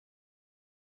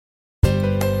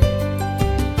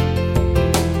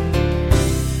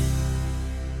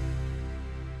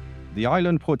The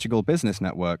Island Portugal Business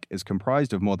Network is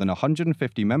comprised of more than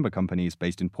 150 member companies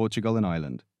based in Portugal and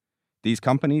Ireland. These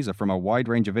companies are from a wide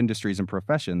range of industries and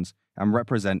professions and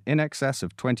represent in excess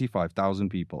of 25,000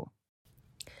 people.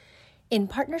 In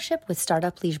partnership with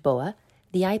Startup Lisboa,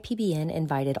 the IPBN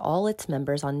invited all its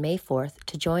members on May 4th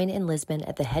to join in Lisbon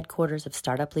at the headquarters of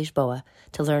Startup Lisboa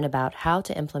to learn about how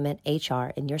to implement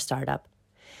HR in your startup.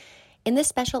 In this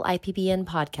special IPBN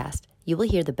podcast, you will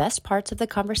hear the best parts of the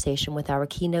conversation with our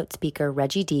keynote speaker,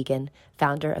 Reggie Deegan,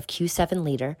 founder of Q7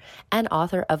 Leader and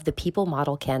author of the People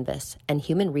Model Canvas and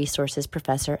Human Resources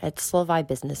professor at Slovai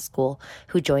Business School,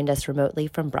 who joined us remotely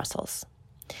from Brussels.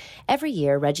 Every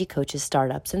year, Reggie coaches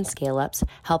startups and scale-ups,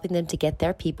 helping them to get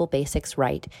their people basics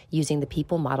right using the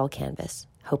People Model Canvas.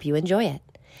 Hope you enjoy it.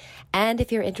 And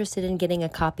if you're interested in getting a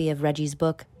copy of Reggie's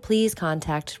book, please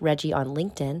contact Reggie on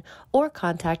LinkedIn or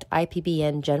contact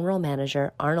IPBN General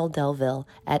Manager Arnold Delville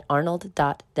at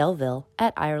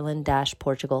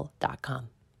arnold.delville@ireland-portugal.com.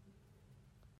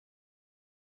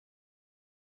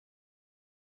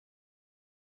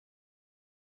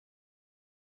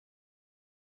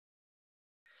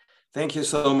 Thank you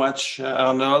so much,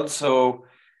 Arnold. So,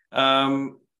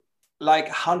 like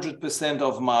 100%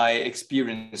 of my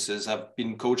experiences, I've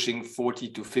been coaching 40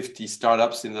 to 50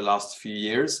 startups in the last few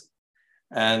years.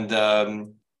 And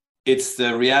it's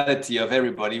the reality of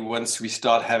everybody once we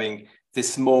start having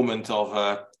this moment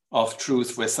of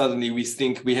truth where suddenly we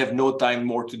think we have no time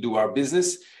more to do our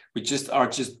business. We are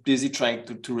just busy trying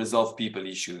to resolve people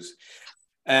issues.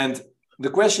 And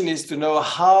the question is to know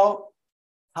how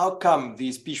come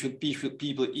these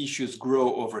people issues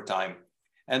grow over time?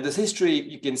 And this history,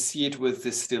 you can see it with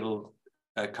this little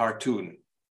cartoon.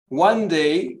 One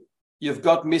day, you've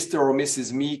got Mr. or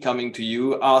Mrs. Me coming to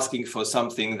you asking for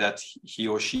something that he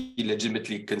or she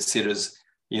legitimately considers,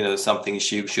 something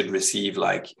she should receive,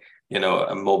 like,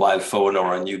 a mobile phone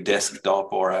or a new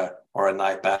desktop or an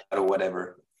iPad or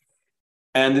whatever.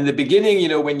 And in the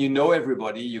beginning, when you know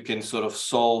everybody, you can sort of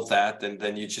solve that, and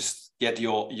then you just get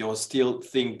your still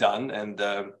thing done,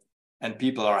 and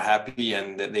people are happy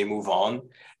and they move on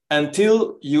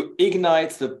until you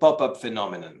ignite the pop-up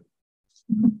phenomenon.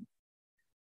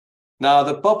 Now,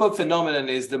 the pop-up phenomenon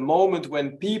is the moment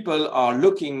when people are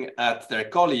looking at their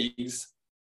colleagues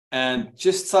and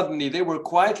just suddenly they were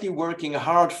quietly working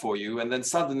hard for you, and then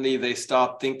suddenly they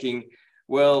start thinking,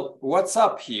 well, what's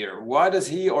up here? Why does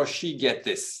he or she get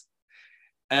this?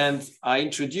 And I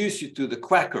introduce you to the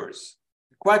quackers.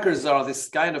 Quackers are this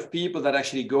kind of people that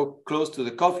actually go close to the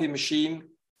coffee machine,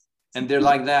 and they're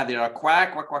like that. They are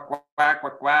quack, quack, quack, quack, quack,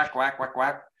 quack, quack, quack, quack,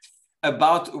 quack,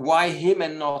 about why him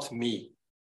and not me.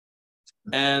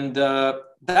 And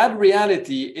that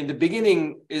reality in the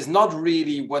beginning is not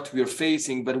really what we're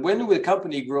facing, but when the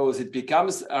company grows, it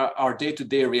becomes our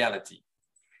day-to-day reality.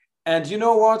 And you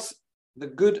know what? The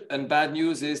good and bad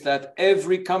news is that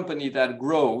every company that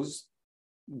grows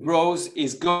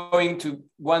is going to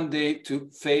one day to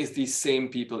face these same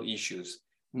people issues.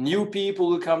 New people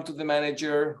will come to the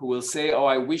manager who will say, oh,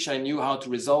 I wish I knew how to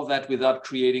resolve that without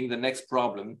creating the next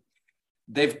problem.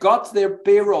 They've got their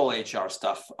payroll HR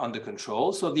stuff under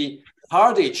control. So the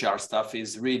hard HR stuff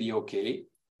is really okay,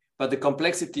 but the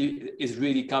complexity is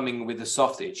really coming with the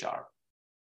soft HR.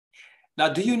 Now,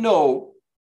 do you know,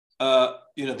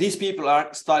 these people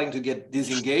are starting to get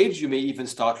disengaged. You may even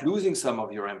start losing some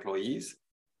of your employees.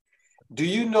 Do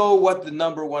you know what the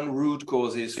number one root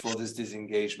cause is for this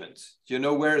disengagement? Do you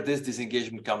know where this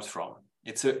disengagement comes from?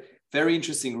 It's a very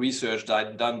interesting research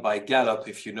done by Gallup,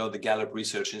 if you know the Gallup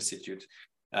Research Institute.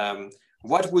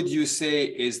 What would you say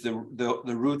is the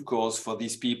root cause for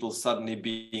these people suddenly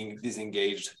being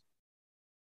disengaged?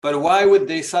 But why would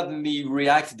they suddenly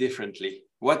react differently?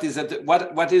 What is it?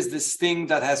 What is this thing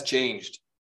that has changed?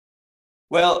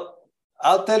 Well,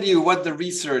 I'll tell you what the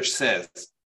research says.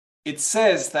 It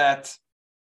says that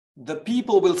the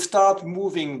people will start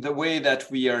moving the way that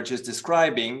we are just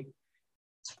describing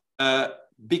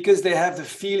because they have the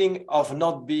feeling of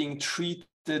not being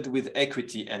treated with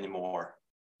equity anymore.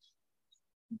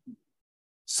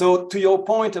 So to your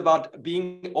point about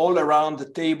being all around the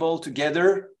table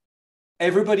together,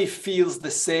 everybody feels the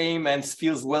same and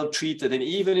feels well treated. And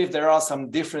even if there are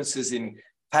some differences in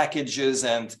packages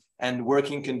and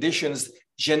working conditions,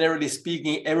 generally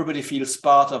speaking, everybody feels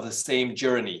part of the same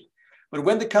journey. But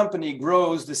when the company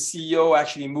grows, the CEO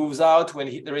actually moves out.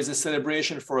 When there is a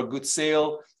celebration for a good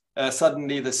sale,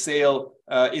 suddenly the sale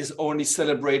is only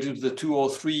celebrated with the 2 or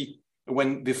 3,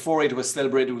 when before it was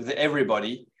celebrated with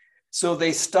everybody. So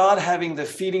they start having the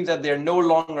feeling that they're no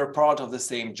longer part of the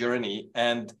same journey,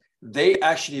 and they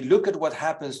actually look at what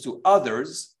happens to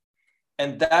others.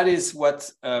 And that is what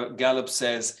Gallup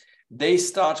says. they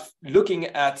start looking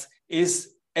at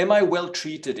am I well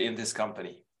treated in this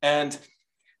company? And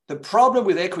the problem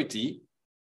with equity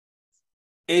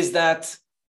is that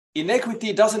in equity,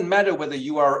 it doesn't matter whether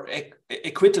you are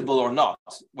equitable or not.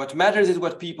 What matters is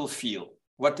what people feel,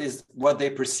 what they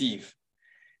perceive.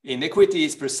 In equity,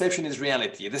 perception is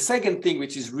reality. The second thing,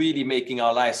 which is really making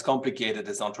our lives complicated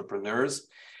as entrepreneurs,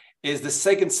 is the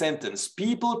second sentence.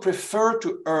 People prefer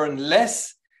to earn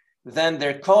less than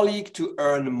their colleague to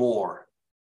earn more.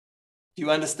 Do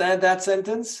you understand that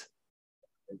sentence?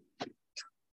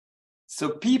 So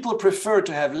people prefer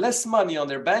to have less money on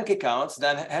their bank accounts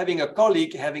than having a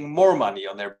colleague having more money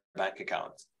on their bank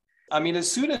account. I mean,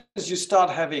 as soon as you start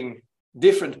having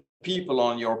different people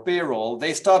on your payroll,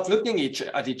 they start looking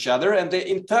at each other and they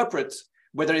interpret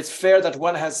whether it's fair that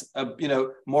one has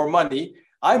more money.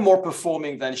 I'm more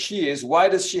performing than she is. Why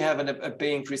does she have a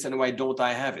pay increase and why don't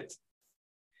I have it?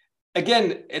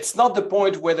 Again, it's not the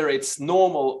point whether it's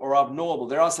normal or abnormal.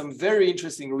 There are some very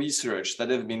interesting research that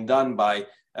have been done by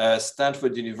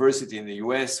Stanford University in the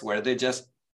US, where they just,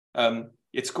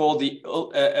 it's called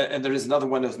and there is another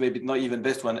one of maybe not even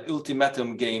best one,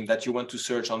 ultimatum game that you want to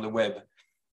search on the web.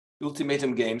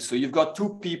 Ultimatum game. So you've got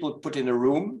two people put in a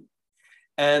room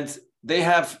and they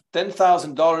have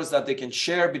 $10,000 that they can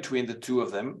share between the two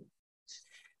of them.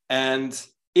 And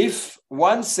if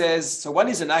one says, so one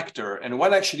is an actor and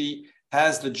one actually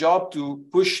has the job to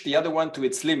push the other one to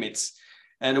its limits.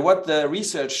 And what the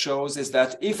research shows is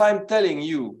that if I'm telling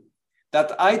you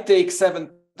that I take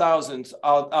 7,000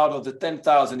 out of the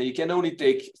 10,000, you can only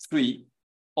take 3,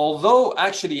 although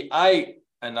actually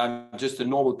and I'm just a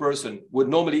normal person,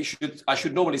 I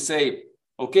should normally say,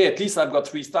 okay, at least I've got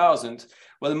 3,000.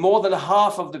 Well, more than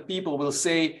half of the people will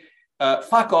say,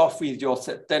 fuck off with your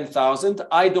 10,000.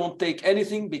 I don't take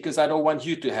anything because I don't want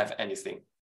you to have anything.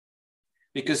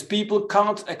 Because people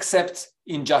can't accept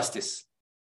injustice.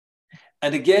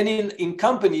 And again, in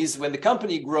companies, when the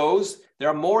company grows, there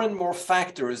are more and more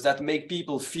factors that make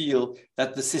people feel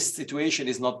that the situation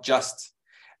is not just.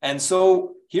 And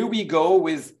so here we go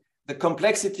with the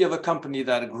complexity of a company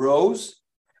that grows.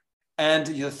 And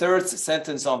the third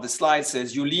sentence on the slide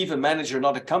says, you leave a manager,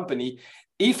 not a company.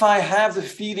 If I have the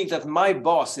feeling that my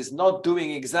boss is not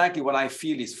doing exactly what I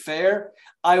feel is fair,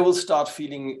 I will start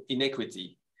feeling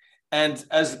inequity. And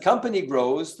as the company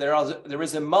grows, there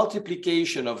is a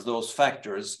multiplication of those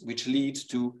factors, which leads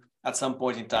to, at some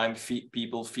point in time,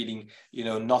 people feeling,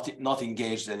 not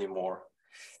engaged anymore.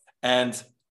 And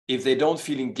if they don't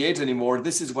feel engaged anymore,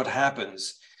 this is what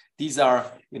happens. These are,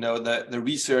 the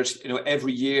research,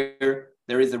 every year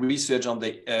there is a research on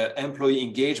the employee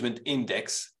engagement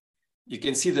index. You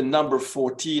can see the number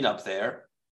 14 up there.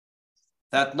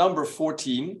 That number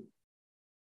 14,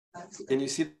 can you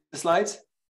see the slides?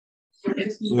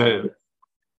 Yeah.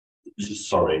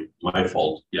 Sorry, my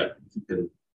fault. Yeah.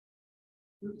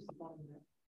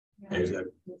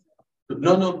 Exactly.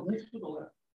 No.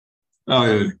 Oh,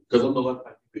 yeah. Because on the left, I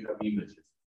think we have images.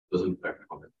 Doesn't affect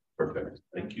on it. Perfect.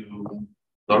 Thank you.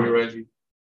 Sorry, Reggie.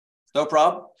 No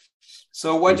problem.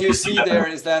 So what you see there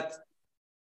is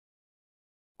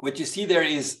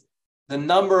the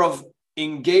number of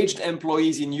engaged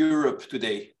employees in Europe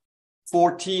today,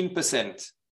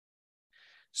 14%.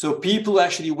 So people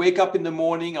actually wake up in the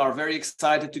morning, are very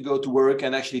excited to go to work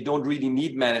and actually don't really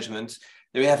need management.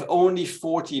 They have only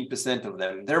 14% of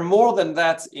them. There are more than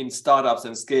that in startups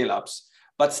and scale-ups,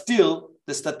 but still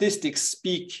the statistics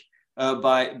speak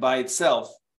by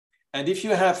itself. And if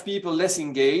you have people less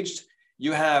engaged,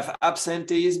 you have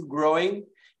absenteeism growing,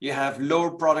 you have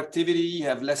lower productivity, you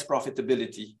have less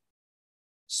profitability.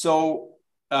 So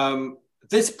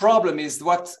this problem is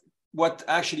what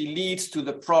actually leads to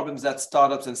the problems that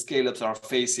startups and scale-ups are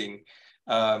facing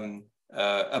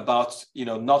about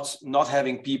not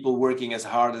having people working as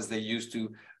hard as they used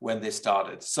to when they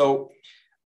started. So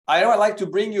I would like to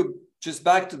bring you just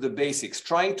back to the basics,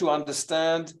 trying to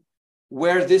understand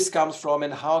where this comes from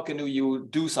and how can you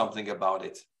do something about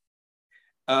it.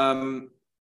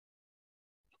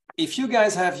 If you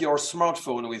guys have your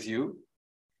smartphone with you,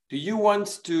 do you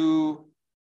want to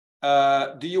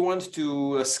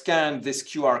scan this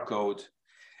QR code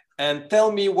and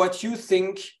tell me what you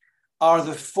think are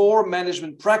the 4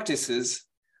 management practices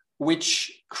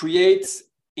which create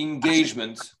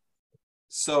engagement?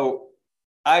 So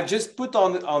I've just put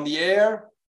on the air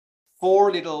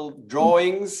 4 little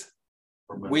drawings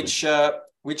which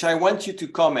I want you to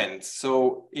comment.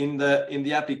 So in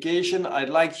the application, I'd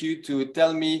like you to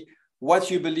tell me what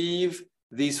you believe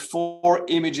these 4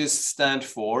 images stand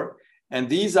for. And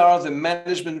these are the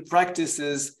management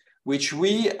practices which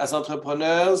we as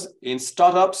entrepreneurs in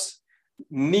startups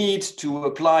need to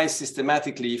apply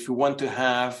systematically if you want to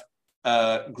have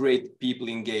great people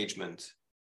engagement.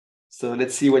 So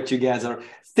let's see what you guys are.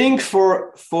 Think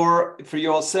for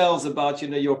yourselves about,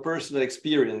 your personal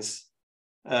experience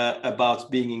about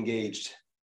being engaged.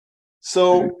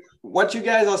 So what you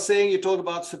guys are saying, you talk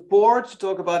about support, you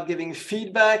talk about giving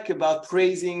feedback, about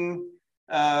praising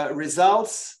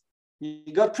results.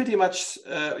 You've got pretty much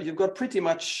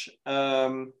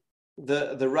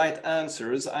the right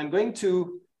answers. I'm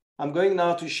going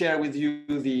now to share with you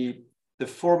the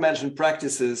 4 management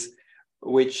practices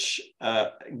which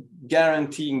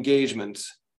guarantee engagement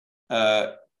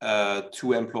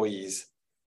to employees.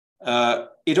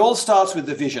 It all starts with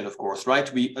the vision, of course,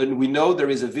 right? We know there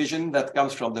is a vision that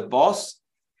comes from the boss.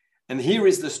 And here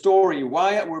is the story.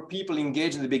 Why were people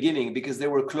engaged in the beginning? Because they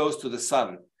were close to the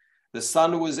sun. The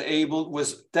sun was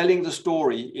telling the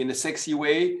story in a sexy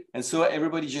way. And so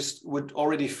everybody just would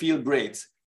already feel great.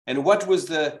 And what was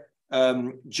the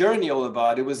journey all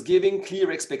about? It was giving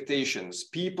clear expectations.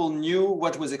 People knew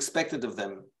what was expected of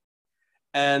them.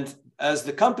 And as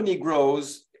the company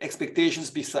grows,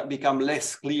 expectations become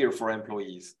less clear for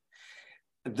employees.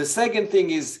 The second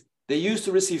thing is they used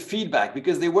to receive feedback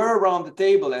because they were around the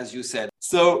table, as you said.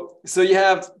 So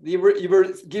you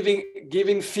were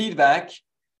giving feedback,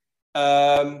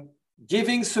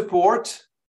 giving support,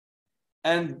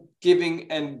 and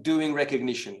doing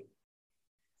recognition.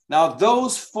 Now,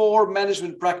 those 4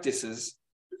 management practices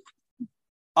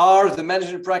are the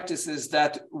management practices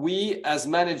that we as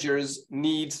managers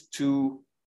need to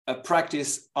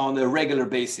practice on a regular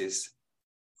basis.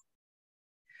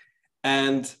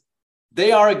 And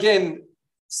they are, again,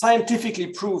 scientifically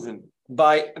proven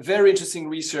by very interesting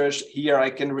research. Here I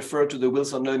can refer to the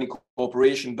Wilson Learning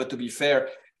Corporation, but to be fair,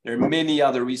 there are many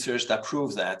other research that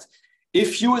proves that.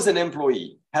 If you as an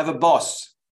employee have a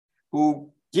boss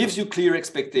who gives you clear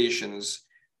expectations,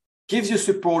 gives you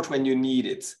support when you need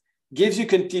it, gives you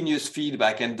continuous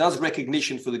feedback, and does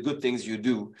recognition for the good things you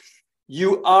do,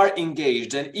 you are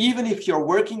engaged. And even if your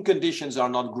working conditions are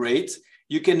not great,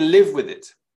 you can live with it.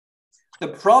 The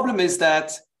problem is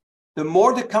that the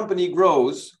more the company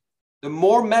grows, the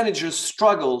more managers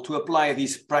struggle to apply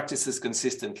these practices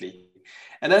consistently.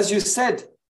 And as you said,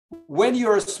 when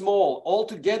you're small, all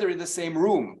together in the same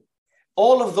room,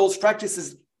 all of those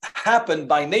practices happen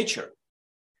by nature.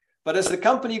 But as the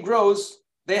company grows,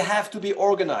 they have to be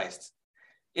organized.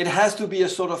 It has to be a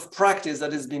sort of practice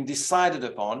that has been decided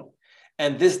upon,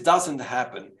 and this doesn't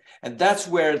happen. And that's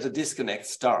where the disconnect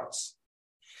starts.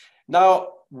 Now,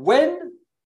 when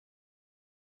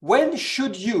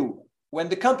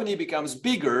the company becomes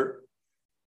bigger,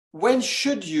 when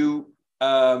should you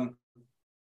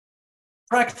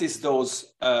practice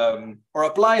those or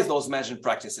apply those management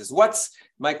practices?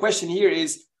 My question here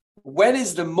is, when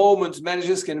is the moment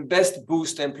managers can best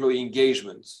boost employee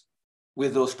engagement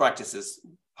with those practices?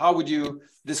 How would you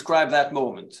describe that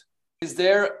moment? Is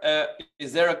there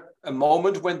a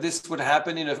moment when this would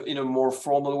happen in a more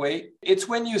formal way? It's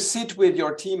when you sit with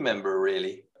your team member,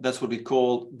 really. That's what we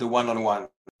call the one-on-one.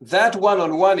 That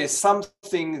one-on-one is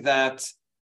something that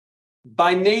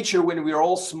by nature, when we're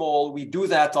all small, we do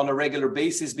that on a regular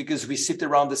basis because we sit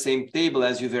around the same table,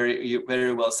 as you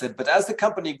very well said. But as the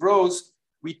company grows,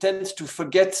 we tend to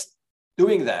forget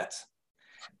doing that.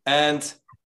 And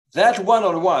that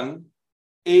one-on-one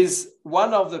is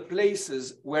one of the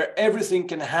places where everything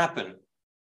can happen.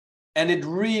 And it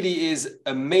really is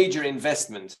a major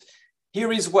investment.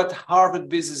 Here is what Harvard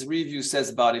Business Review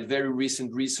says about it, very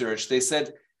recent research. They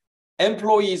said,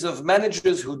 employees of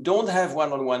managers who don't have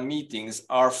one-on-one meetings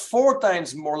are 4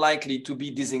 times more likely to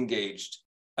be disengaged.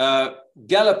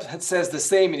 Gallup says the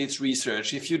same in its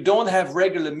research. If you don't have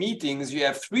regular meetings, you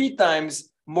have 3 times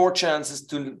more chances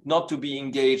not to be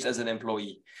engaged as an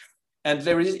employee. And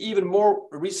there is even more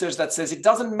research that says it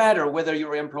doesn't matter whether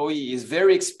your employee is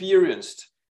very experienced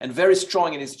and very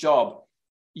strong in his job.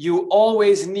 You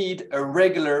always need a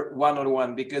regular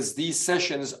one-on-one because these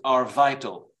sessions are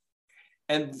vital.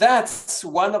 And that's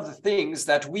one of the things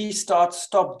that we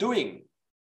stop doing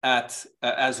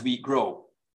as we grow,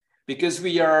 because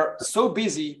we are so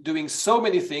busy doing so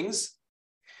many things,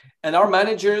 and our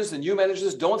managers and new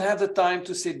managers don't have the time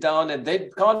to sit down, and they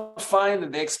can't find,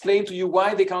 and they explain to you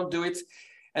why they can't do it.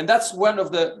 And that's one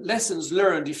of the lessons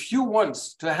learned. If you want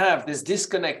to have this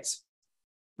disconnect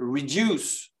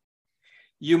reduce,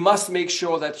 you must make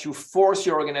sure that you force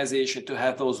your organization to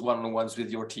have those one-on-ones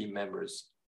with your team members.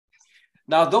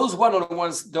 Now, those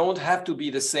one-on-ones don't have to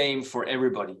be the same for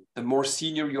everybody. The more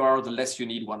senior you are, the less you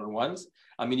need one-on-ones.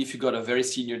 I mean, if you got a very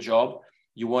senior job,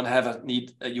 you won't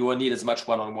need as much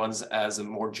one-on-ones as a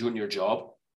more junior job.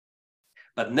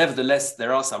 But nevertheless,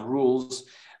 there are some rules.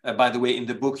 By the way, in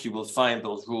the book, you will find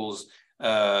those rules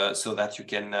so that you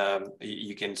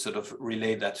can sort of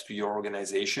relate that to your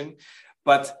organization.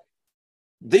 But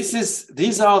this is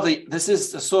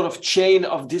a sort of chain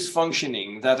of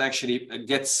dysfunctioning that actually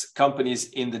gets companies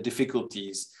in the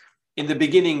difficulties. In the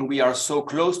beginning, we are so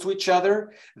close to each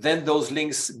other, then those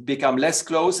links become less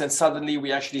close, and suddenly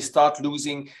we actually start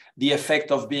losing the effect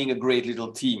of being a great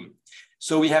little team.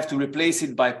 So we have to replace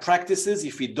it by practices.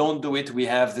 If we don't do it, we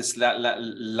have this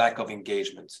lack of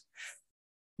engagement.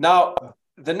 Now,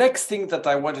 the next thing that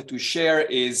I wanted to share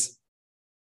is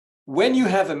when you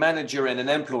have a manager and an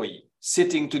employee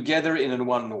sitting together in a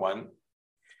one-on-one,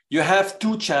 you have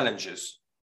two challenges.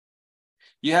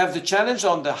 You have the challenge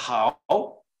on the how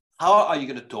are you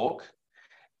going to talk?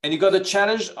 And you got a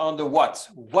challenge on the what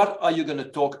are you going to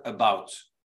talk about?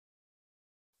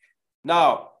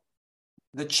 Now,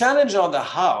 the challenge on the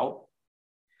how,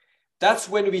 that's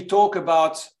when we talk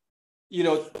about, you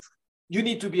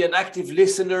need to be an active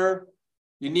listener,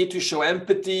 you need to show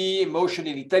empathy,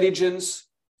 emotional intelligence.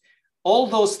 All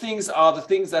those things are the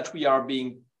things that we are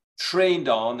being trained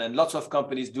on, and lots of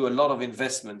companies do a lot of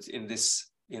investment in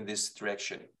this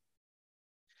direction.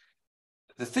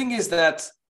 The thing is that,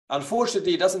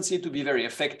 unfortunately, it doesn't seem to be very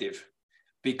effective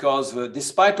because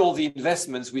despite all the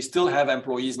investments, we still have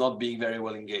employees not being very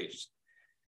well engaged.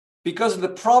 Because the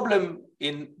problem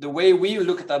in the way we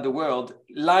look at the world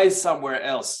lies somewhere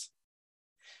else.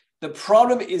 The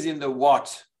problem is in the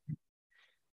what.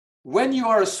 When you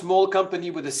are a small company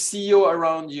with a CEO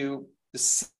around you, the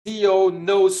CEO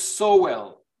knows so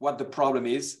well what the problem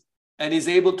is and is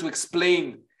able to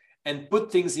explain and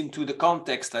put things into the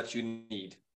context that you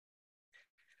need.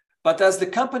 But as the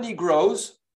company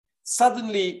grows,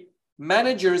 suddenly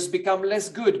managers become less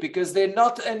good because they're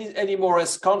not anymore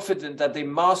as confident that they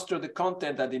master the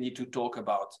content that they need to talk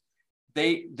about.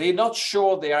 They're not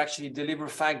sure they actually deliver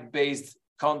fact-based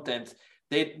content.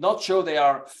 They're not sure they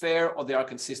are fair or they are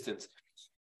consistent.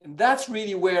 And that's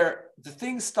really where the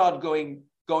things start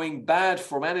going bad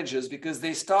for managers, because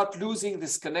they start losing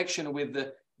this connection with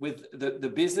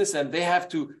the business, and they have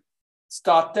to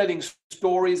start telling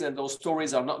stories, and those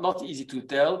stories are not easy to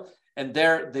tell. And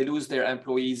there they lose their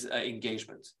employees'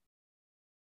 engagement.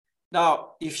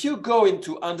 Now, if you go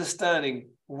into understanding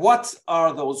what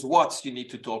are those whats you need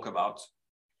to talk about,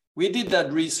 we did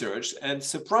that research, and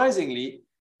surprisingly,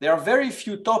 there are very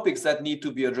few topics that need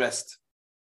to be addressed.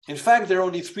 In fact, there are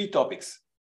only 3 topics.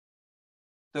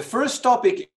 The first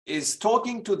topic is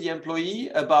talking to the employee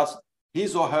about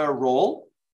his or her role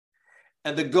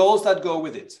and the goals that go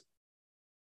with it.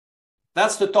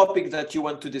 That's the topic that you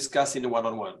want to discuss in a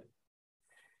one-on-one.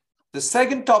 The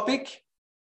second topic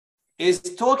is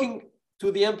talking to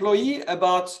the employee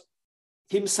about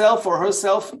himself or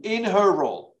herself in her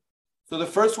role. So the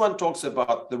first one talks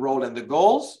about the role and the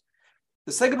goals.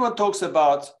 The second one talks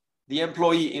about the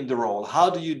employee in the role. How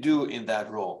do you do in that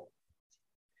role?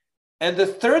 And the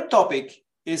third topic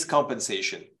is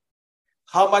compensation.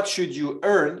 How much should you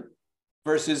earn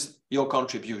versus your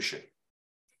contribution?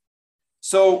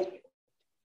 So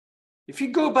if you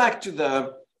go back to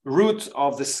the root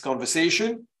of this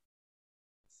conversation,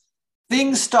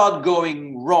 things start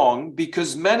going wrong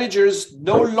because managers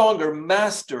no longer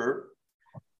master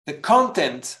the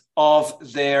content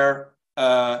of their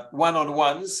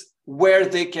one-on-ones, where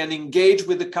they can engage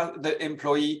with the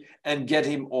employee and get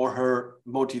him or her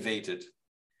motivated.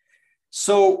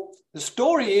 So the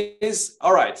story is,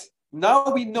 all right,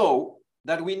 now we know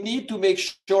that we need to make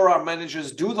sure our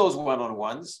managers do those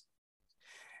one-on-ones.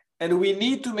 And we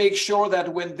need to make sure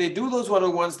that when they do those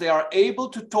one-on-ones, they are able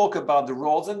to talk about the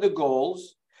roles and the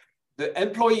goals, the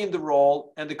employee in the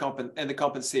role, and the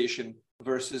compensation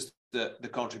versus the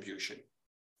contribution.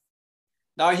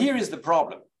 Now, here is the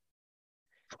problem.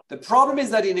 The problem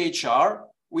is that in HR,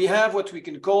 we have what we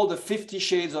can call the 50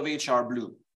 shades of HR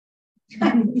blue.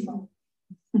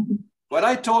 When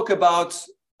I talk about,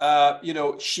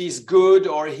 she's good,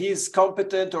 or he's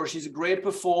competent, or she's a great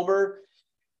performer,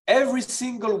 every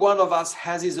single one of us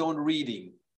has his own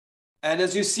reading. And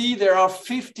as you see, there are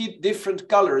 50 different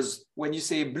colors. When you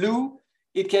say blue,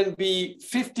 it can be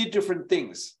 50 different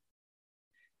things.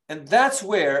 And that's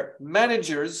where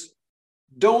managers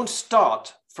don't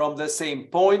start from the same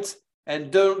point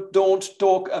and don't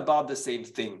talk about the same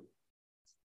thing.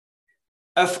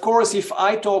 Of course, if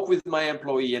I talk with my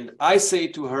employee and I say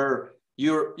to her,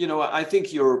 I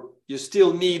think you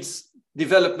still needs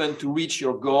development to reach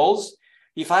your goals.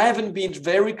 If I haven't been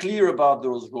very clear about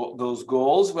those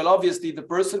goals, well, obviously the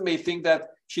person may think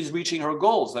that she's reaching her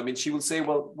goals. I mean, she will say,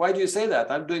 well, why do you say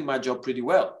that? I'm doing my job pretty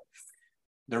well.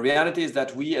 The reality is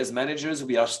that we as managers,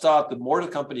 the more the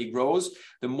company grows,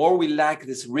 the more we lack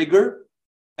this rigor,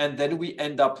 and then we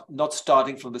end up not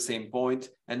starting from the same point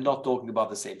and not talking about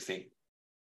the same thing.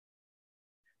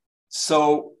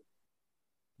 So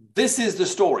this is the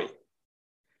story.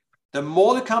 The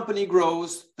more the company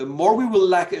grows, the more we will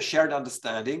lack a shared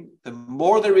understanding. The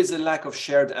more there is a lack of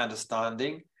shared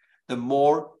understanding, the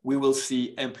more we will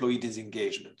see employee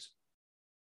disengagement.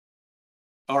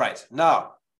 All right,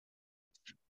 now,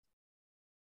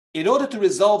 in order to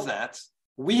resolve that,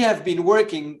 we have been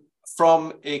working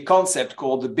from a concept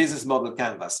called the business model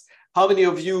canvas. How many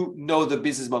of you know the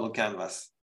business model canvas?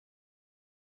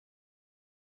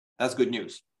 That's good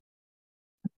news.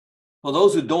 For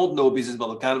those who don't know business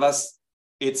model canvas,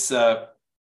 it's a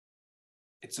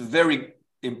very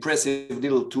impressive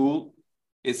little tool.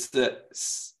 It's the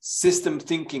system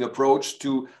thinking approach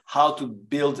to how to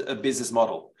build a business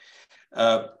model.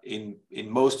 In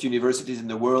most universities in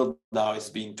the world now, it's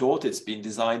being taught. It's been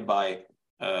designed by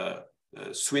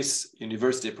Swiss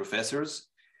university professors,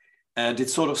 and it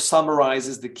sort of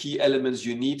summarizes the key elements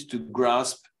you need to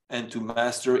grasp and to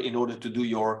master in order to do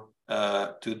your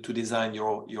to design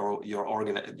your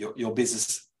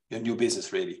business, your new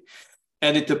business, really.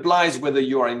 And it applies whether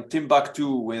you are in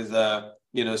Timbuktu with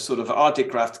sort of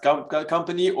articraft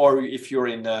company, or if you're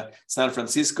in San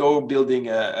Francisco building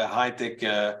a high-tech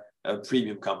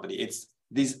premium company. It's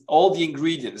all the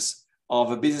ingredients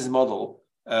of a business model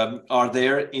are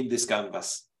there in this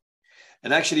canvas.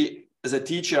 And actually, as a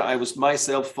teacher, I was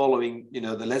myself following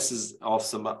the lessons of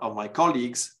some of my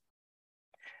colleagues.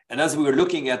 And as we were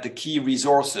looking at the key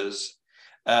resources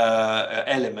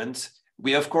element,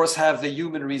 we of course have the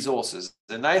human resources.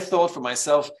 And I thought for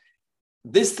myself,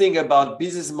 this thing about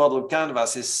business model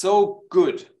canvas is so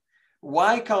good.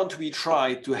 Why can't we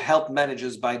try to help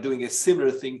managers by doing a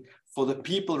similar thing for the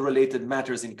people-related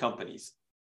matters in companies?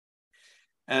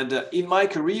 And in my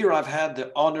career, I've had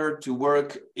the honor to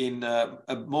work in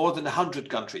more than 100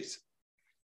 countries.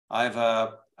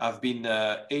 I've been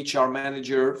HR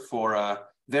manager for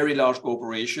very large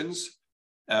corporations,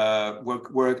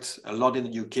 worked a lot in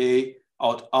the UK,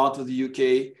 out of the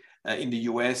UK, in the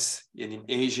US, and in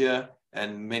Asia,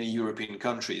 and many European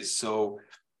countries. So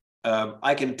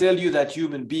I can tell you that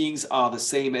human beings are the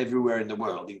same everywhere in the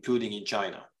world, including in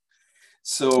China.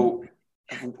 So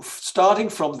starting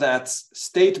from that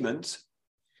statement,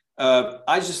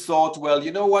 I just thought, well,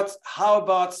 you know what? How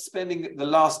about spending the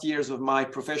last years of my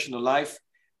professional life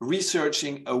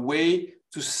researching a way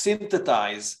to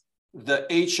synthesize the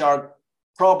HR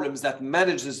problems that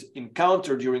managers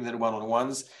encounter during their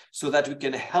one-on-ones so that we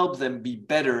can help them be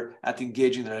better at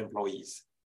engaging their employees.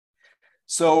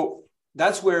 So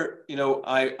that's where,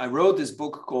 I wrote this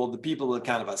book called The People Model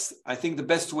Canvas. I think the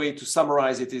best way to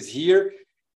summarize it is here.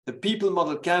 The People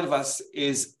Model Canvas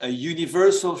is a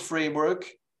universal framework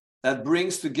that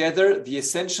brings together the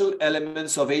essential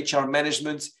elements of HR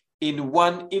management in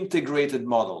one integrated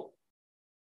model.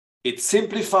 It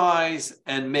simplifies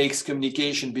and makes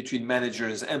communication between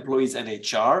managers, employees, and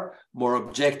HR more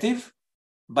objective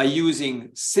by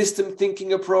using system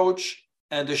thinking approach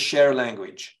and a shared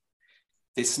language.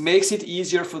 This makes it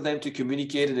easier for them to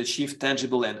communicate and achieve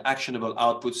tangible and actionable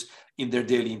outputs in their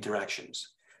daily interactions.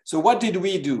 So what did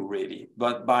we do really?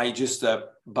 But by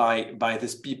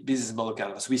this business model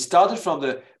canvas, we started from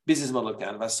the business model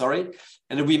canvas,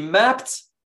 and we mapped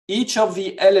each of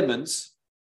the elements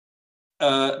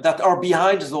that are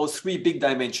behind those three big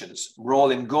dimensions: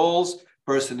 role and goals,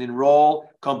 person in role,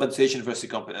 compensation versus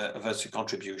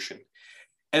contribution.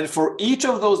 And for each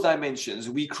of those dimensions,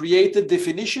 we created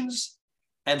definitions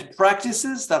and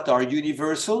practices that are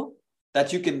universal,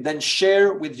 that you can then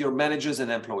share with your managers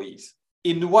and employees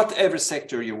in whatever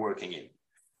sector you're working in.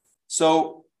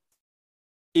 So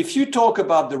if you talk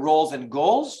about the roles and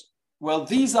goals, well,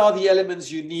 these are the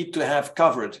elements you need to have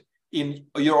covered in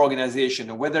your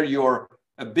organization. Whether you're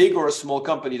a big or a small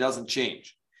company doesn't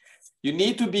change. You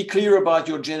need to be clear about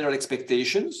your general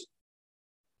expectations.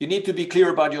 You need to be clear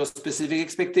about your specific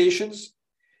expectations.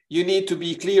 You need to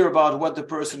be clear about what the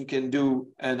person can do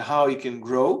and how he can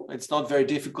grow. It's not very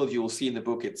difficult. You will see in the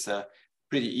book, it's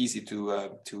pretty easy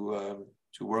to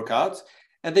work out.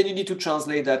 And then you need to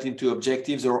translate that into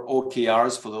objectives, or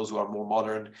OKRs for those who are more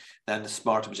modern than the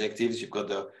SMART objectives. You've got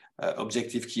the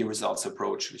objective key results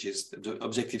approach, which is the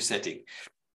objective setting.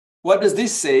 What does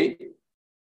this say?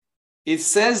 It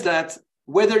says that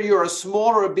whether you're a small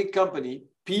or a big company,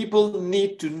 people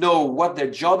need to know what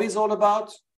their job is all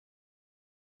about.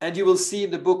 And you will see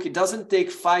in the book, it doesn't take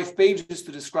 5 pages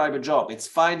to describe a job. It's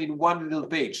fine in one little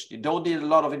page. You don't need a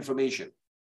lot of information.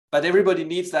 But everybody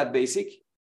needs that basic.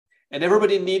 And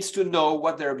everybody needs to know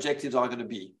what their objectives are going to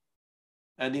be.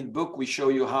 And in the book, we show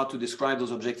you how to describe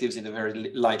those objectives in a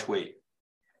very light way.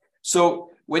 So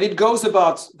when it goes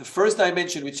about the first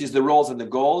dimension, which is the roles and the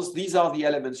goals, these are the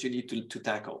elements you need to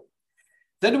tackle.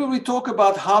 Then when we talk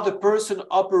about how the person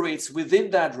operates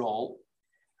within that role,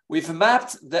 we've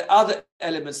mapped the other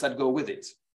elements that go with it.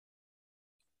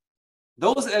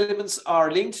 Those elements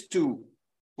are linked to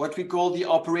what we call the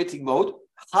operating mode.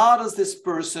 How does this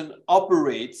person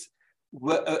operate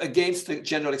against the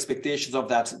general expectations of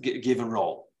that given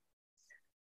role?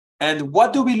 And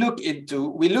what do we look into?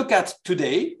 We look at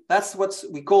today. That's what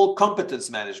we call competence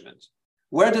management.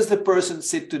 Where does the person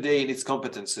sit today in its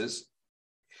competences?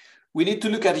 We need to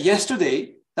look at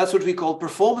yesterday. That's what we call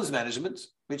performance management,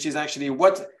 which is actually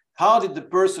how did the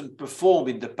person perform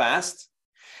in the past?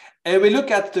 And we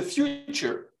look at the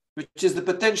future, which is the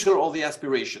potential or the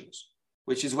aspirations,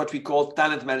 which is what we call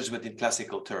talent management in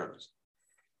classical terms.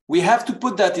 We have to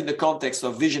put that in the context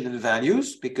of vision and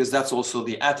values, because that's also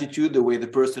the attitude, the way the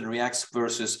person reacts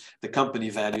versus the company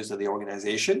values of the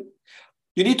organization.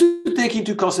 You need to take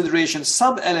into consideration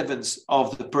some elements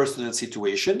of the personal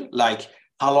situation, like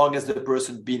how long has the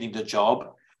person been in the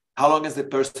job, how long has the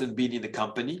person been in the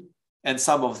company, and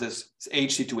some of this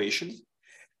age situations.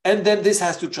 And then this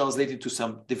has to translate into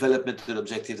some developmental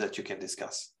objectives that you can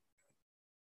discuss.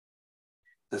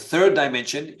 The third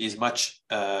dimension is much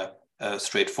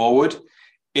straightforward.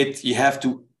 You have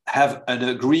to have an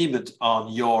agreement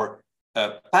on your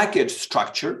package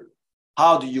structure.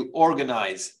 How do you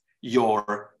organize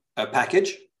your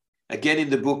package? Again, in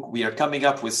the book, we are coming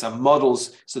up with some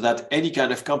models so that any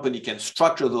kind of company can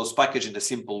structure those packages in a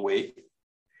simple way.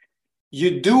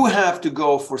 You do have to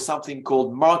go for something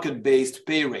called market-based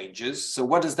pay ranges. So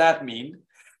what does that mean?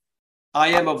 I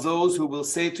am of those who will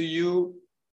say to you,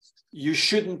 you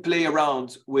shouldn't play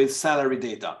around with salary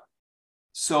data.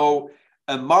 So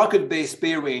a market-based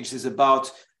pay range is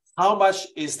about how much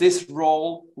is this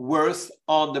role worth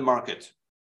on the market?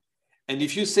 And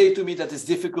if you say to me that it's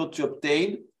difficult to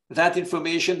obtain that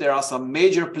information, there are some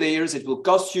major players. It will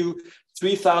cost you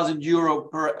 3,000 euro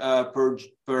per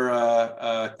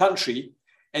country,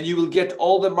 and you will get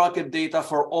all the market data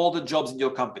for all the jobs in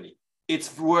your company.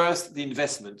 It's worth the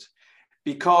investment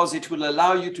because it will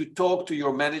allow you to talk to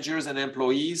your managers and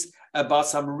employees about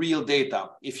some real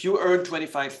data. If you earn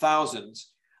 25,000,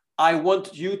 I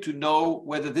want you to know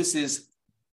whether this is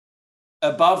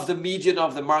above the median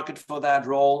of the market for that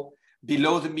role,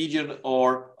 below the median,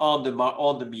 or on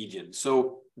the median.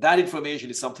 So that information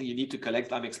is something you need to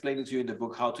collect. I'm explaining to you in the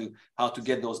book how to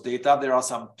get those data. There are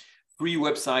some free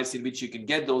websites in which you can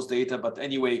get those data. But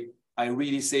anyway, I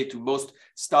really say to most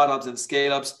startups and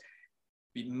scale-ups,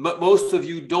 most of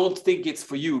you don't think it's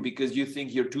for you because you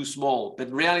think you're too small. But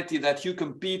in reality, that you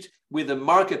compete with a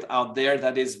market out there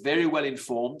that is very well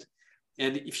informed.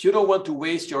 And if you don't want to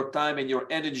waste your time and your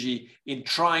energy in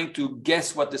trying to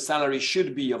guess what the salary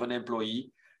should be of an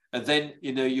employee, then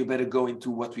you better go into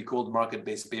what we call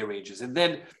market-based pay ranges. And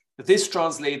then this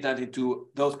translates that into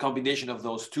those combination of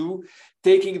those two,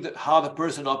 taking how the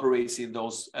person operates in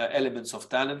those elements of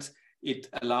talent. It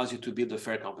allows you to build a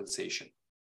fair compensation.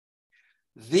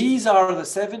 These are the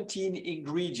 17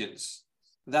 ingredients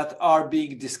that are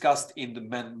being discussed in the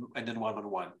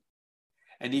one-on-one.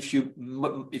 And if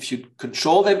you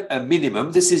control them a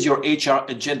minimum, this is your HR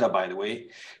agenda, by the way.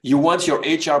 You want your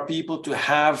HR people to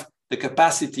have the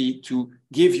capacity to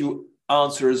give you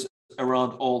answers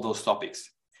around all those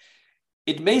topics.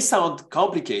 It may sound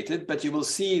complicated, but you will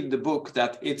see in the book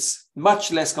that it's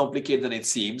much less complicated than it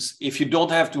seems if you don't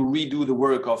have to redo the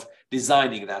work of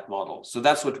designing that model. So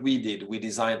that's what we did. We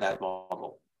designed that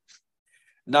model.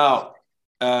 Now,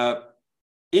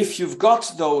 if you've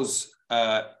got those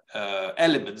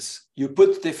elements, you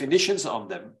put definitions on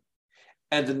them.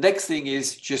 And the next thing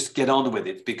is just get on with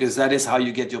it, because that is how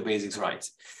you get your basics right.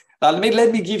 Now,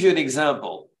 let me give you an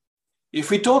example.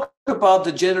 If we talk about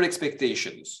the general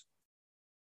expectations,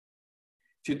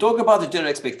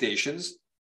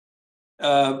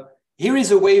 here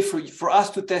is a way for us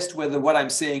to test whether what I'm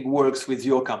saying works with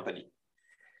your company.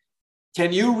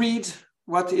 Can you read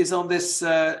what is on this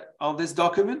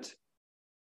document?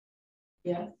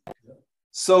 Yeah.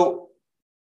 So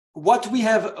what we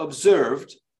have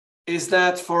observed is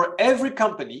that for every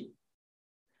company,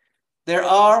 there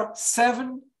are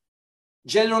 7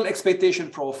 general expectation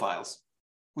profiles.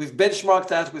 We've benchmarked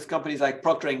that with companies like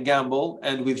Procter & Gamble,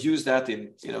 and we've used that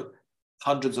in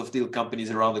hundreds of deal companies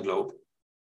around the globe.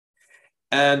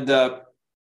 And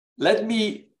let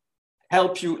me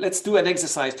help you. Let's do an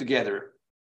exercise together.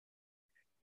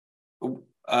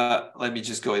 Let me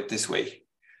just go it this way.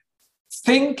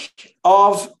 Think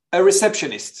of a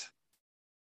receptionist.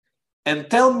 and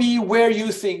tell me where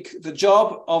you think the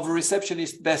job of a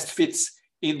receptionist best fits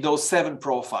in those 7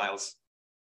 profiles.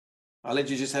 I'll let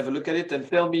you just have a look at it and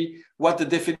tell me what the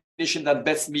definition that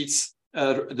best meets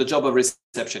the job of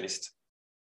receptionist.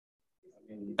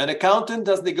 An accountant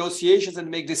does negotiations and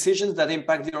make decisions that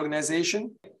impact the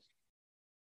organization.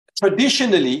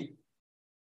 Traditionally,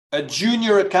 a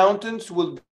junior accountant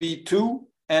will be 2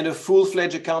 and a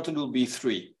full-fledged accountant will be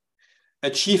 3. A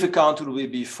chief accountant will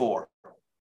be 4.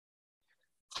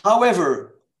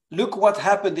 However, look what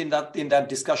happened in that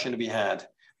discussion we had.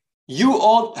 You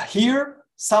all hear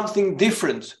something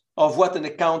different of what an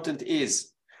accountant is.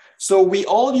 So we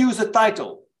all use a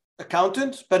title,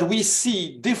 accountant, but we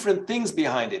see different things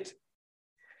behind it.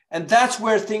 And that's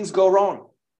where things go wrong.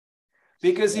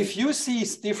 Because if you see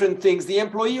different things, the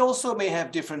employee also may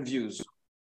have different views.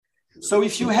 So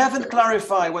if you haven't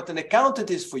clarified what an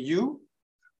accountant is for you,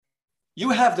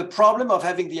 you have the problem of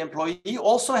having the employee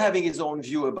also having his own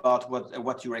view about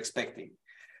what you're expecting.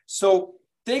 So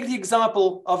take the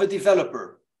example of a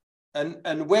developer,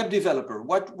 a web developer.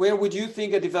 Where would you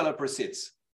think a developer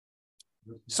sits?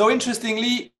 So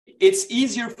interestingly, it's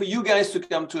easier for you guys to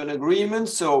come to an agreement.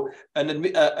 So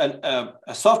a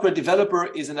software developer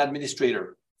is an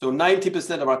administrator. So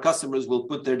 90% of our customers will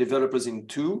put their developers in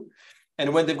 2.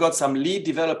 And when they've got some lead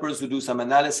developers who do some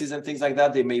analysis and things like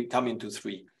that, they may come into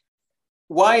 3.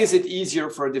 Why is it easier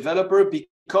for a developer?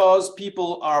 Because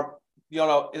people are,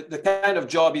 the kind of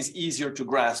job is easier to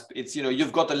grasp. It's,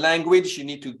 you've got a language, you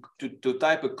need to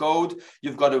type a code,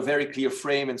 you've got a very clear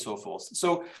frame and so forth.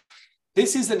 So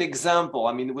this is an example.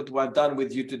 I mean, what I've done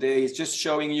with you today is just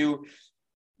showing you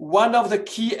one of the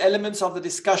key elements of the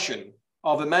discussion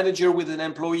of a manager with an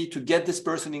employee to get this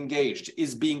person engaged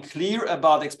is being clear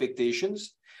about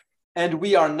expectations. And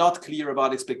we are not clear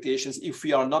about expectations if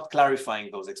we are not clarifying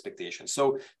those expectations.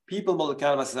 So People Model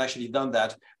Canvas has actually done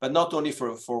that, but not only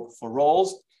for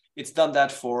roles, it's done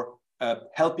that for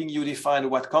helping you define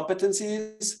what competence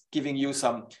is, giving you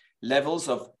some levels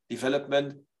of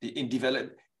development in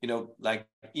development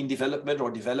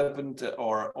or development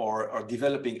or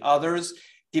developing others,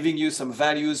 giving you some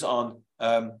values on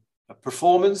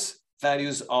performance,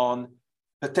 values on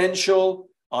potential,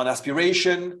 on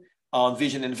aspiration, on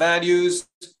vision and values,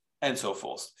 and so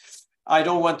forth. I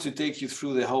don't want to take you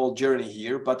through the whole journey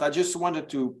here, but I just wanted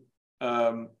to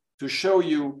show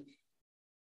you,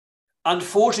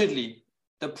 unfortunately,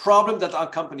 the problem that our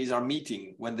companies are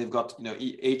meeting when they've got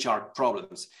HR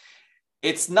problems.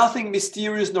 It's nothing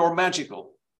mysterious nor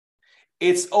magical.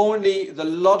 It's only the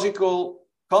logical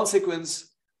consequence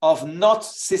of not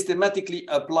systematically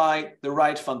applying the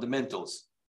right fundamentals.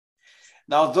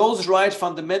 Now, those right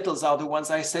fundamentals are the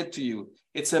ones I said to you.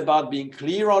 It's about being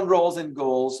clear on roles and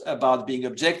goals, about being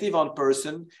objective on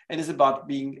person, and it's about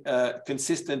being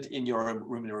consistent in your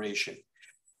remuneration.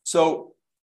 So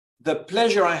the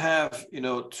pleasure I have,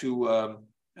 to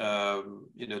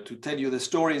tell you the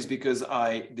stories, because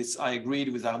I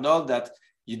agreed with Arnold that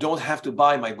you don't have to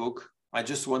buy my book. I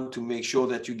just want to make sure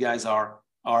that you guys are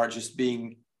just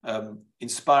being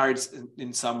inspired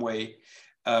in some way.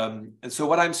 And so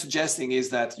what I'm suggesting is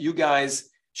that you guys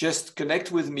just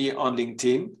connect with me on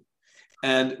LinkedIn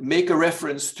and make a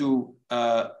reference to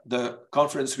the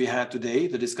conference we had today,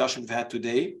 the discussion we've had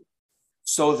today,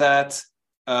 so that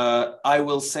I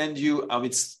will send you,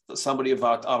 somebody of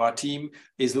our team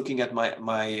is looking at my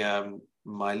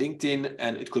LinkedIn,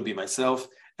 and it could be myself,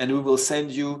 and we will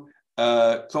send you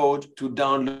a code to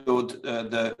download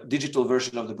the digital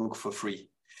version of the book for free.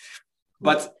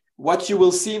 But what you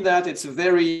will see in that, it's a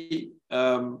very,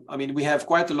 we have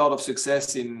quite a lot of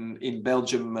success in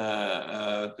Belgium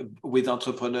with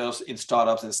entrepreneurs in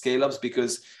startups and scale-ups,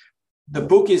 because the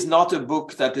book is not a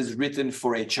book that is written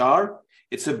for HR.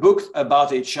 It's a book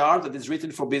about HR that is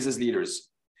written for business leaders,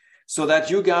 so that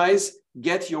you guys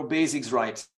get your basics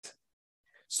right,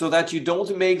 so that you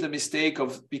don't make the mistake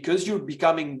of, because you're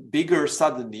becoming bigger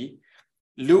suddenly,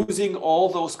 losing all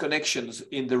those connections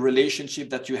in the relationship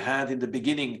that you had in the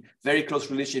beginning, very close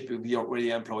relationship with your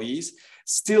employees,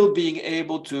 still being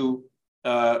able to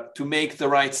make the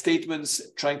right statements,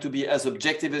 trying to be as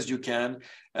objective as you can,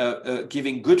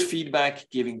 giving good feedback,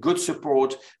 giving good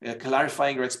support,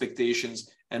 clarifying your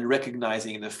expectations, and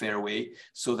recognizing in a fair way,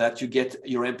 so that you get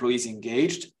your employees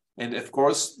engaged. And of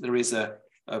course, there is a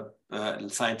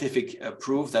scientific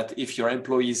proof that if your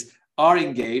employees are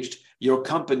engaged, your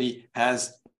company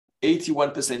has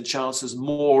 81% chances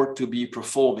more to be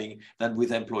performing than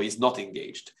with employees not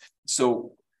engaged.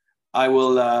 So I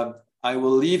will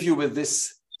leave you with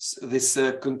this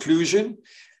conclusion,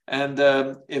 and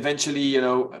eventually,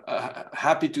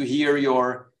 happy to hear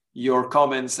your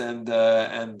comments and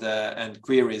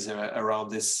queries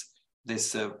around this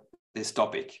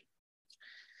topic.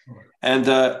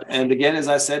 And again, as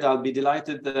I said, I'll be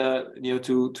delighted,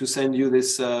 to send you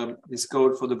this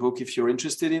code for the book if you're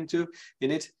interested in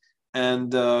it.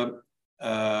 And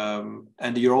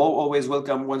you're always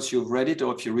welcome once you've read it,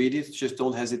 or if you read it, just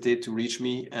don't hesitate to reach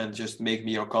me and just make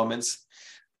me your comments.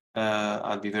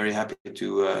 I'll be very happy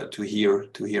to hear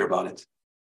about it.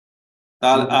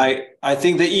 I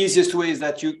think the easiest way is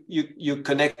that you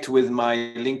connect with my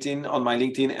LinkedIn on my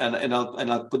LinkedIn, and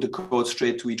I'll put the code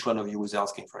straight to each one of you who's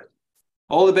asking for it.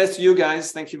 All the best to you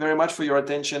guys. Thank you very much for your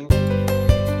attention.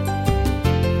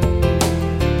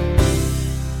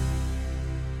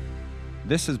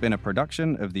 This has been a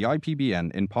production of the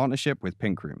IPBN in partnership with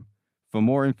Pink Room. For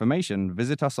more information,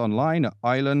 visit us online at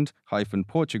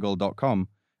island-portugal.com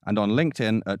and on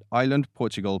LinkedIn at Island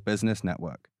Portugal Business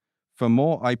Network. For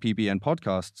more IPBN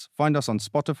podcasts, find us on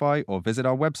Spotify or visit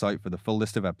our website for the full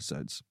list of episodes.